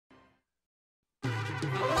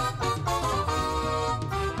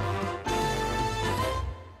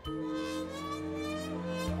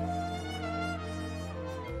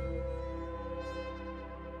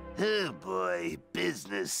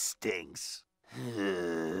business stinks.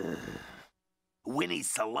 Winnie's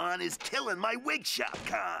salon is killing my wig shop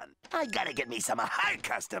con. I gotta get me some her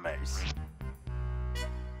customers.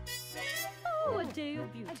 Oh, a day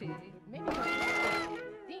of beauty.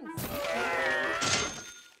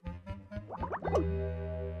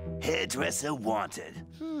 Hairdresser wanted.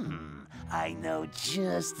 I know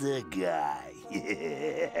just the guy.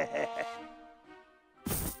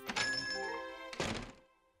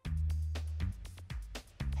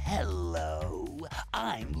 Hello,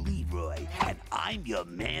 I'm Leroy, and I'm your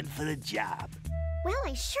man for the job. Well,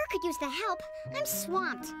 I sure could use the help. I'm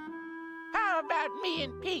swamped. How about me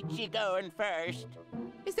and Peachy going first?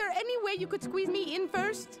 Is there any way you could squeeze me in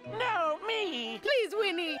first? No, me. Please,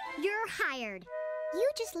 Winnie. You're hired.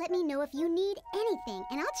 You just let me know if you need anything,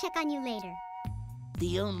 and I'll check on you later.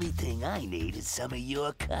 The only thing I need is some of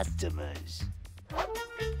your customers.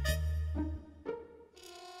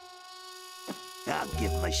 I'll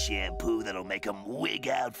give them a shampoo that'll make them wig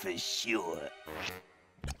out for sure.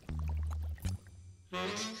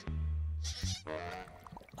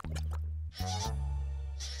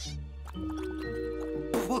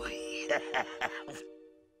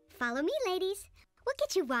 Follow me, ladies. We'll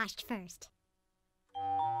get you washed first.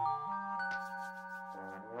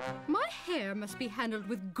 My hair must be handled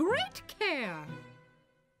with great care.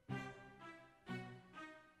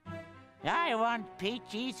 I want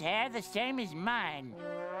Peachy's hair the same as mine.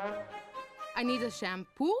 I need a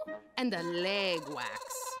shampoo and a leg wax.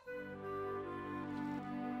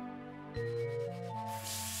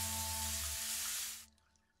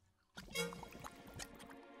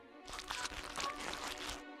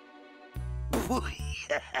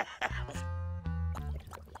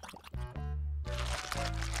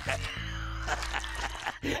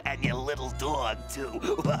 And your little dog, too.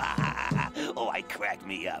 Oh, I crack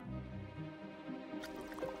me up.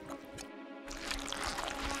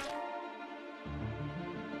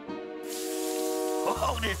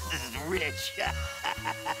 Oh, this is rich.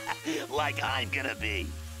 Like I'm gonna be.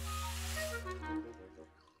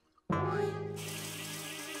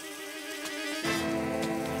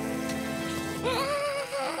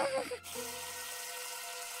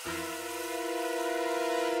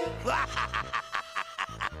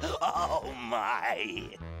 Oh, my.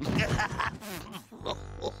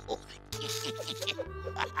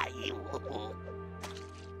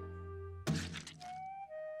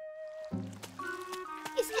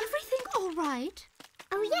 Is everything all right?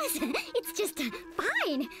 Oh, yes. It's just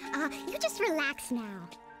fine. You just relax now.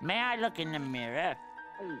 May I look in the mirror?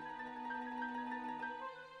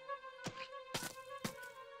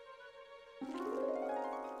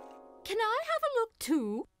 Can I have a look,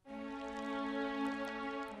 too?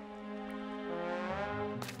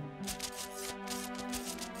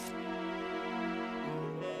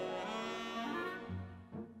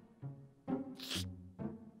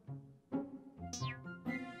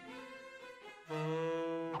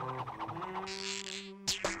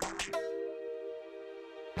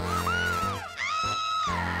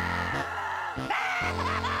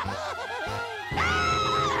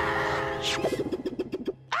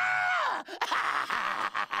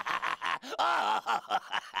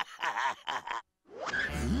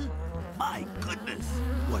 My goodness,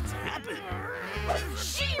 what's happened?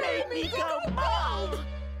 She made me go bald!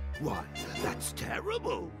 Why, that's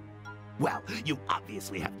terrible. Well, you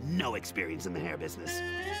obviously have no experience in the hair business.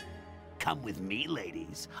 Come with me,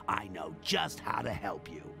 ladies. I know just how to help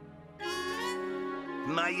you.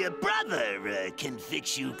 My brother can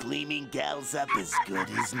fix you gleaming gals up as good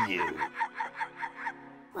as new.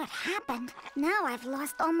 What happened? Now I've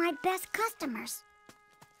lost all my best customers.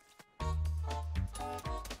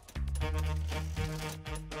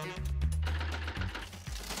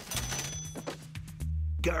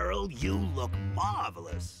 Girl, you look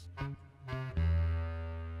marvelous.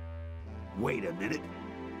 Wait a minute.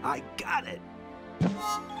 I got it.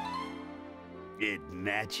 It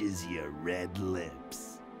matches your red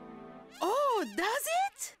lips. Oh, does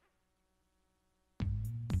it?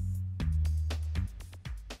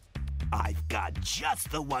 I've got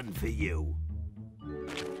just the one for you.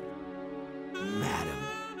 Madam,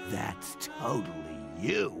 that's totally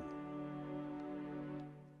you.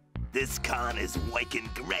 This con is working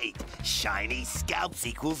great. Shiny scalps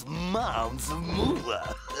equals mom's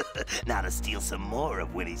moolah. Now to steal some more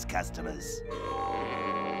of Winnie's customers.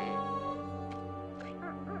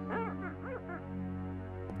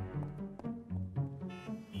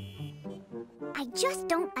 I just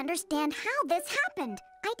don't understand how this happened.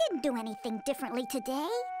 I didn't do anything differently today.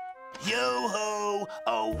 Yo-ho!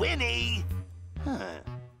 Oh, Winnie! Huh.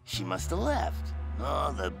 She must have left.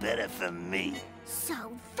 All the better for me.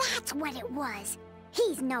 So that's what it was.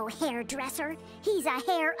 He's no hairdresser. He's a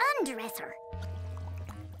hair undresser.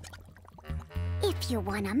 If you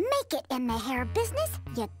want to make it in the hair business,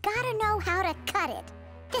 you gotta know how to cut it.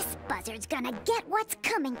 This buzzard's gonna get what's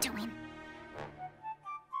coming to him.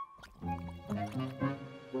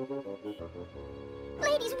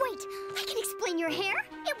 Ladies, wait! I can explain your hair.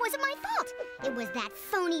 It wasn't my fault. It was that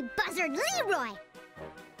phony buzzard Leroy.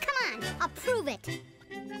 Come on, I'll prove it.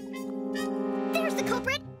 There's the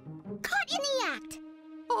culprit. Caught in the act.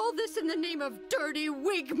 All this in the name of dirty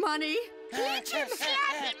wig money. Let him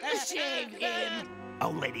have it, shave him. Oh,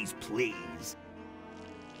 ladies, please.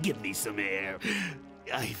 Give me some air.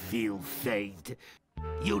 I feel faint.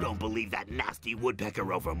 You don't believe that nasty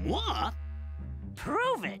woodpecker over moi?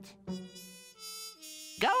 Prove it.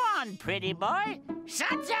 Go on, pretty boy.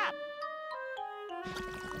 Sun's up.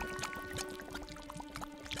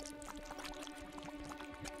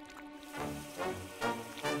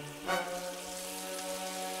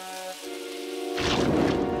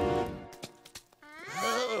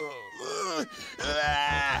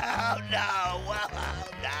 Oh, no! Oh,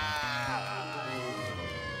 no!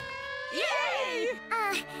 Yay!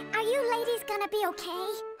 Are you ladies gonna be okay?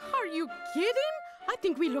 Are you kidding? I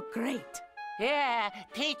think we look great. Yeah,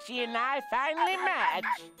 Peachy and I finally match.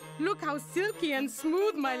 Look how silky and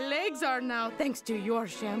smooth my legs are now, thanks to your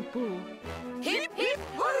shampoo. Hip, hip,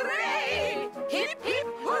 hooray! Hip, hip,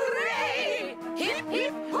 hooray! Hip,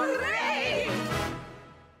 hip, hooray!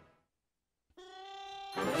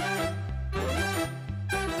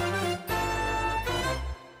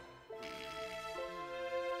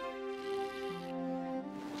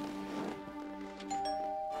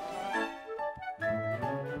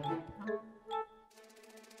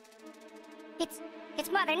 It's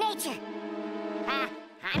Mother Nature. I'm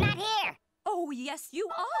not here. Oh, yes, you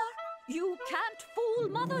are. You can't fool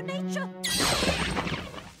Mother Nature.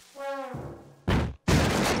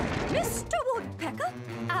 Mr. Woodpecker,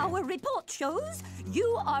 our report shows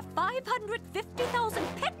you are 550,000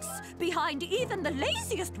 pecks behind even the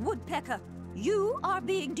laziest woodpecker. You are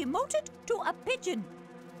being demoted to a pigeon.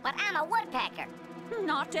 But I'm a woodpecker.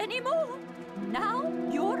 Not anymore. Now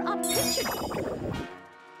you're a pigeon.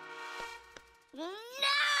 No!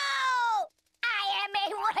 I am a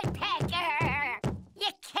woodpecker!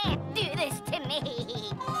 You can't do this to me!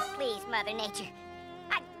 Please, Mother Nature.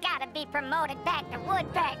 I gotta be promoted back to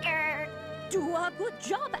woodpecker! Do a good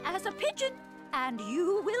job as a pigeon, and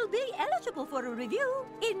you will be eligible for a review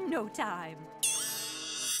in no time.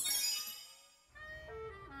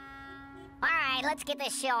 All right, let's get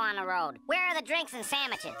this show on the road. Where are the drinks and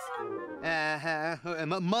sandwiches?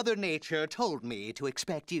 Mother Nature told me to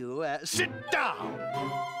expect you. Sit down!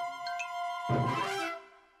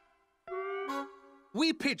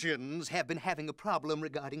 We pigeons have been having a problem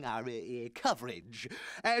regarding our coverage.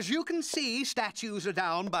 As you can see, statues are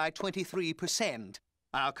down by 23%.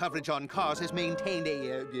 Our coverage on cars has maintained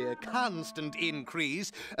a constant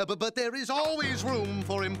increase, but there is always room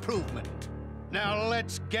for improvement. Now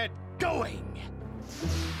let's get going!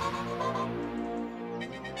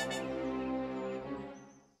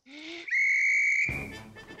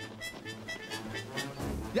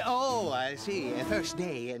 Oh, I see. First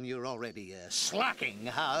day and you're already slacking,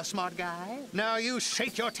 huh, smart guy? Now you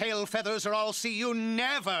shake your tail feathers or I'll see you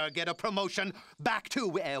never get a promotion back to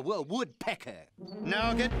woodpecker.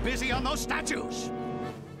 Now get busy on those statues.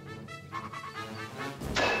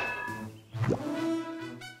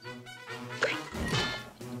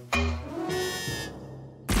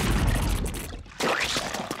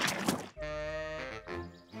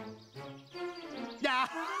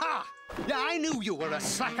 I knew you were a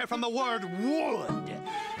slacker from the word wood.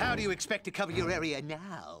 How do you expect to cover your area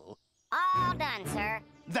now? All done, sir.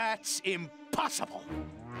 That's impossible.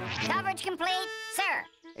 Coverage complete, sir.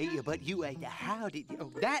 But you, how did you...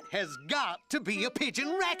 Oh, that has got to be a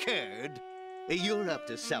pigeon record. You're up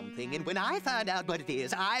to something, and when I find out what it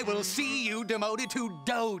is, I will see you demoted to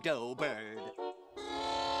dodo bird.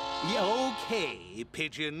 Okay,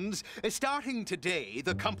 pigeons. Starting today,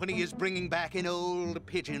 the company is bringing back an old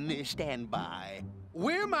pigeon standby.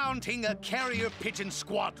 We're mounting a carrier pigeon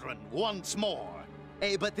squadron once more.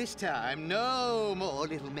 But this time, no more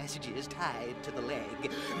little messages tied to the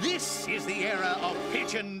leg. This is the era of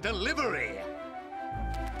pigeon delivery.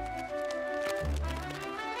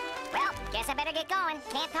 Well, guess I better get going.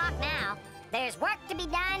 Can't talk now. There's work to be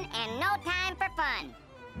done and no time for fun.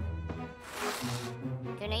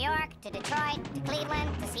 To New York, to Detroit, to Cleveland,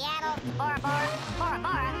 to Seattle, to Bora Bora. Bora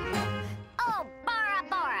Bora? Oh, Bora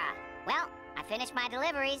Bora. Well, I finished my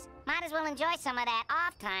deliveries. Might as well enjoy some of that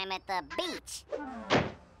off time at the beach.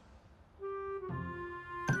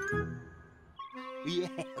 Yeah,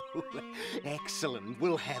 excellent.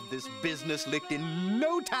 We'll have this business licked in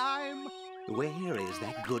no time. Where is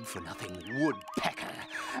that good-for-nothing woodpecker?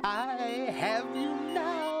 I have you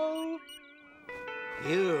now.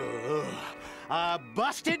 You are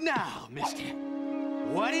busted now, mister.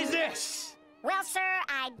 What is this? Well, sir,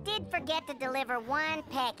 I did forget to deliver one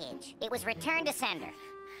package. It was returned to sender.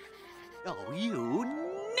 Oh, you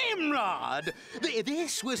Nimrod!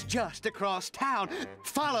 This was just across town.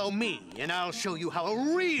 Follow me, and I'll show you how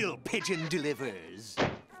a real pigeon delivers.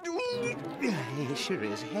 It sure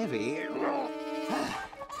is heavy.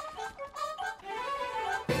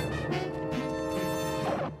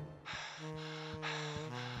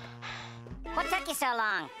 What took you so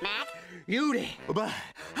long, Mac?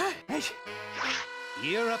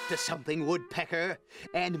 You're up to something, Woodpecker.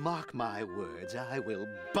 And mark my words, I will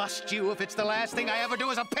bust you if it's the last thing I ever do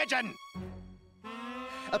as a pigeon!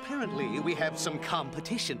 Apparently, we have some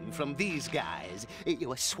competition from these guys,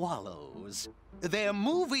 swallows. They're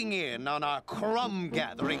moving in on our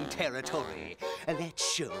crumb-gathering territory.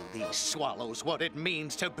 Let's show these swallows what it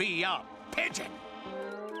means to be a pigeon.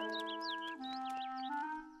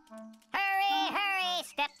 Hurry, hurry,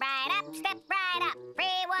 step right up, step right up.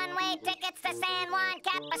 Free one-way tickets to San Juan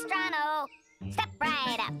Capistrano. Step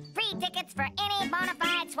right up, free tickets for any bona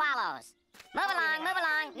fide swallows. Move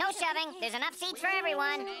along, no shoving. There's enough seats for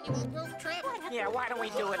everyone. Yeah, why don't we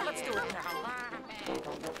do it? Let's do it now.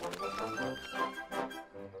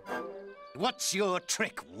 What's your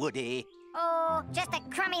trick, Woody? Oh, just a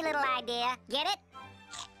crummy little idea. Get it?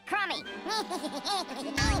 Crummy.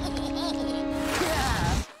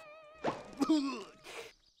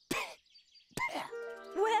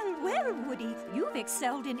 Well, Woody, you've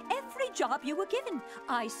excelled in every job you were given.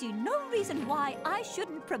 I see no reason why I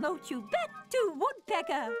shouldn't promote you back to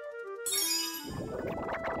Woodpecker.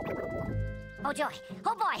 Oh, joy.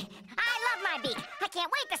 Oh, boy. I love my beak. I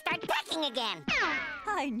can't wait to start pecking again.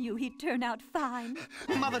 I knew he'd turn out fine.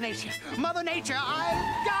 Mother Nature,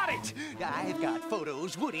 I've got it! I've got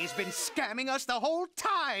photos. Woody's been scamming us the whole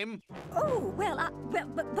time. Oh,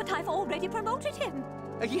 but I've already promoted him.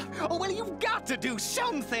 Yeah. Oh, well, you've got to do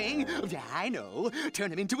something. I know.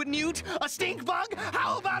 Turn him into a newt, a stink bug.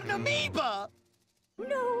 How about an amoeba?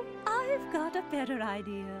 No, I've got a better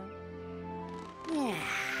idea.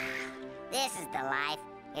 This is the life.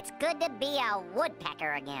 It's good to be a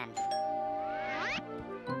woodpecker again.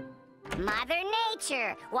 Mother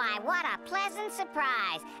Nature! Why, what a pleasant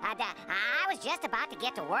surprise. I was just about to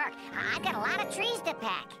get to work. I've got a lot of trees to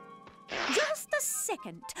peck. Just a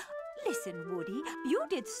second. Listen, Woody, you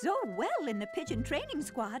did so well in the pigeon training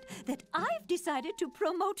squad that I've decided to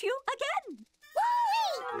promote you again.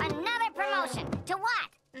 Woo-wee! Another promotion. To what?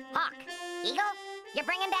 Hawk? Eagle? You're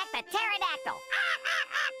bringing back the pterodactyl.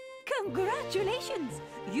 Congratulations!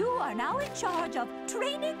 You are now in charge of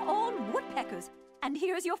training all woodpeckers. And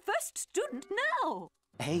here's your first student now.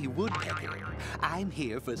 Hey, Woodpecker, I'm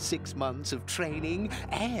here for 6 months of training,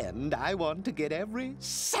 and I want to get every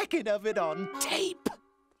second of it on tape.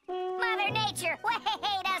 Mother Nature, wait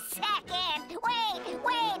a second! Wait!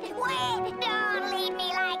 Don't leave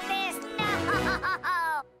me like this! No!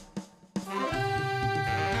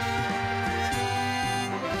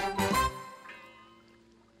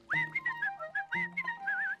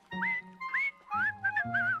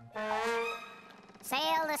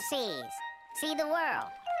 Sail the seas, see the world.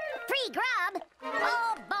 Free grub?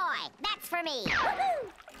 Oh boy, that's for me! Woohoo!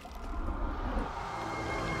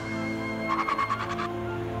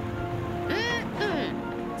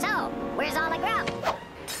 So, where's all the grub?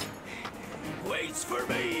 Waits for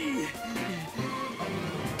me!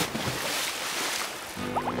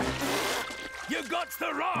 You got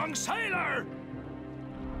the wrong sailor!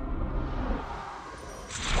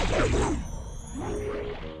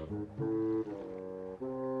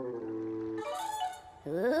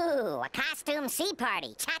 Ooh, a costume sea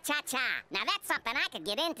party. Cha-cha-cha. Now that's something I could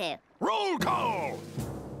get into. Roll call!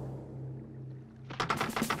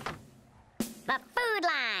 The food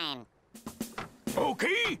line.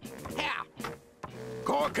 Okay? Yeah.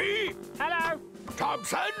 Corky? Hello.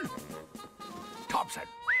 Thompson? Thompson.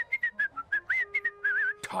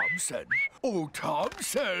 Thompson. Oh,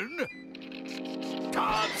 Thompson.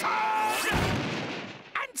 Thompson!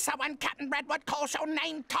 And someone Captain Redwood calls your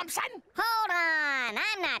name Thompson? Hold on,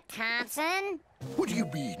 I'm not Thompson. What do you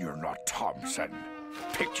mean you're not Thompson?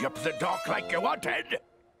 Picked you up at the dock like you wanted?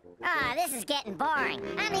 Ah, this is getting boring.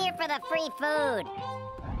 I'm here for the free food.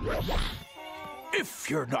 If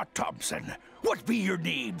you're not Thompson, what be your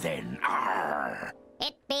name then? Arr!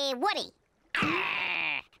 It be Woody.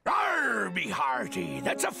 Arr, me hearty,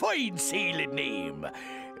 that's a fine sailing name.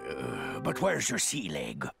 But where's your sea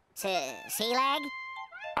leg? Sea leg?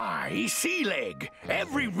 Aye, sea leg.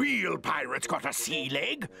 Every real pirate's got a sea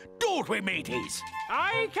leg, don't we, mateys?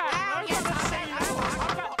 I can't.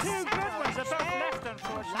 I've got two good ones. They're both left,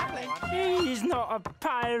 unfortunately. He's not a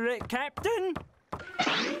pirate, Captain.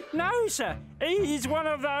 No, sir. He's one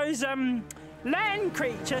of those, land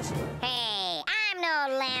creatures. Hey, I'm no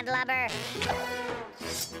landlubber.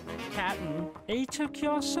 Captain, he took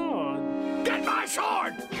your sword. Get my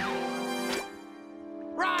sword!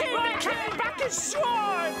 Right, give the cat back his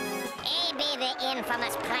sword! He be the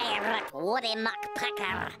infamous pirate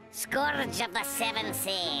Woodpecker, scourge of the seven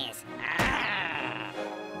seas.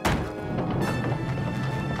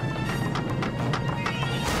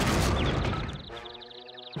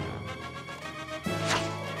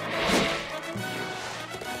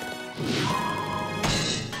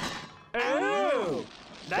 Arrgh. Oh,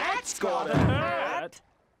 that's gotta hurt.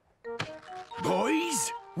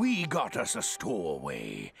 Boys, we got us a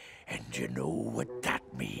stowaway, and you know what that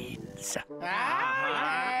means.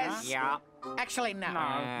 Yes. Yeah. Actually, no.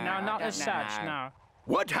 No, not as such, no.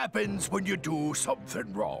 What happens when you do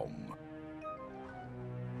something wrong?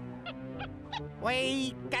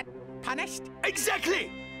 We get punished.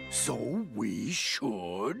 Exactly! So we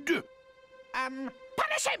should...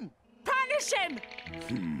 Punish him! Punish him!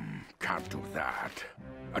 Can't do that.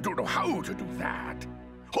 I don't know how to do that.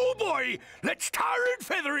 Oh boy, let's tar and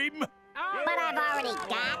feather him! But I've already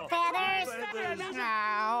got feathers.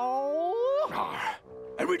 No.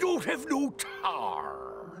 And we don't have no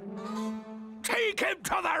tar. Take him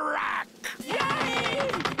to the rack! Yay!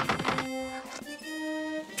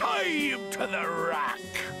 Tie him to the rack!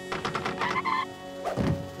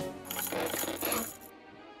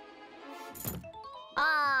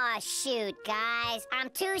 Aw, shoot, guys. I'm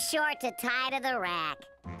too short to tie to the rack.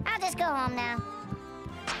 I'll just go home now.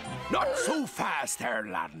 Not so fast there,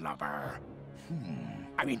 landlubber.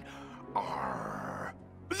 I mean,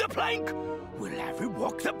 the plank! We'll have him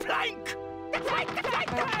walk the plank! The plank, the plank,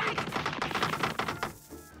 the plank!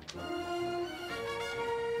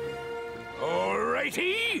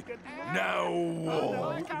 Alrighty! Now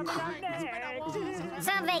walk.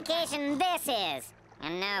 Some vacation this is.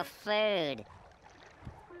 And no food.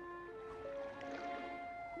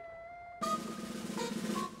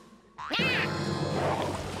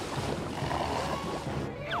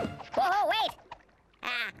 Whoa, wait!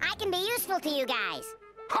 I can be useful to you guys.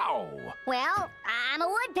 How? Well, I'm a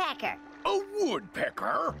woodpecker. A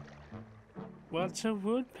woodpecker? What's a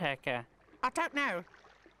woodpecker? I don't know.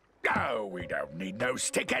 Oh, we don't need no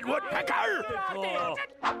stickhead woodpecker!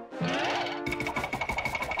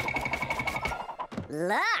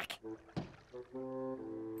 Look!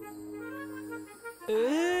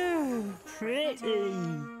 Ooh, pretty.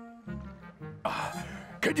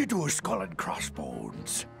 Can you do a skull and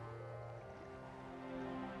crossbones?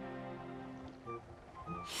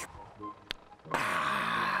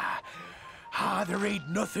 There ain't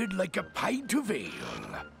nothing like a pint of ale.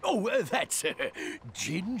 Oh, that's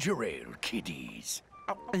ginger ale, kiddies.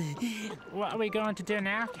 What are we going to do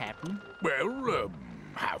now, Captain? Well,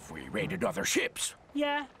 have we raided other ships?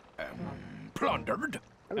 Yeah. Plundered?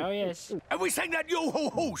 Oh, yes. And we sang that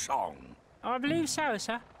yo-ho-ho song? I believe so,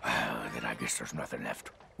 sir. Then I guess there's nothing left.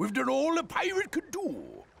 We've done all a pirate could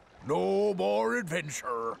do. No more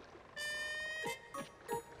adventure.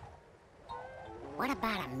 What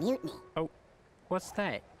about a mutiny? Oh, what's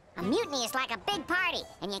that? A mutiny is like a big party,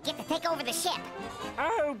 and you get to take over the ship.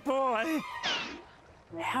 Oh, boy.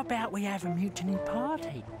 How about we have a mutiny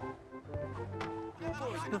party?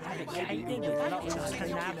 We'll have it catered with lots of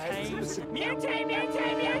canapes. Mutiny,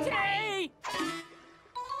 mutiny, mutiny!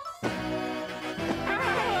 I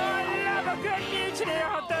love a good mutiny, I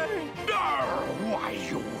do. Why,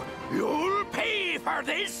 you'll pay for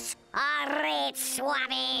this. All right,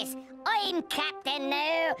 swabbies. I'm captain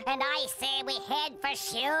now, and I say we head for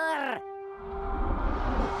sure.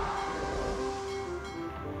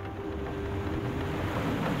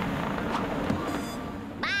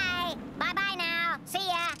 Bye. Bye-bye now. See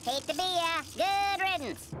ya. Hate to be ya. Good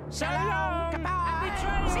riddance. So long. Goodbye.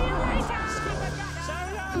 See you later. So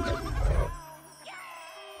long.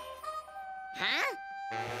 Huh?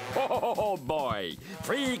 Oh, boy.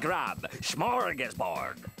 Free grub.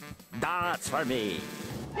 Smorgasbord. That's for me.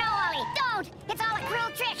 No, Ollie, don't! It's all a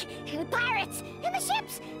cruel trick! Pirates! In the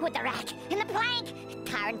ships! With the rack! In the plank!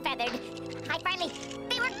 Tar and feathered!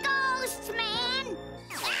 They were ghosts, man!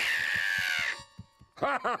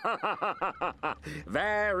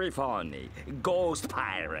 Very funny. Ghost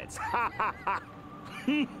pirates.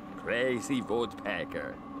 Crazy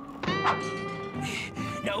woodpecker.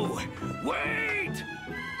 No, wait!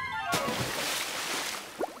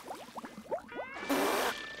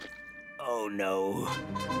 Oh no,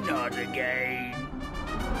 not again.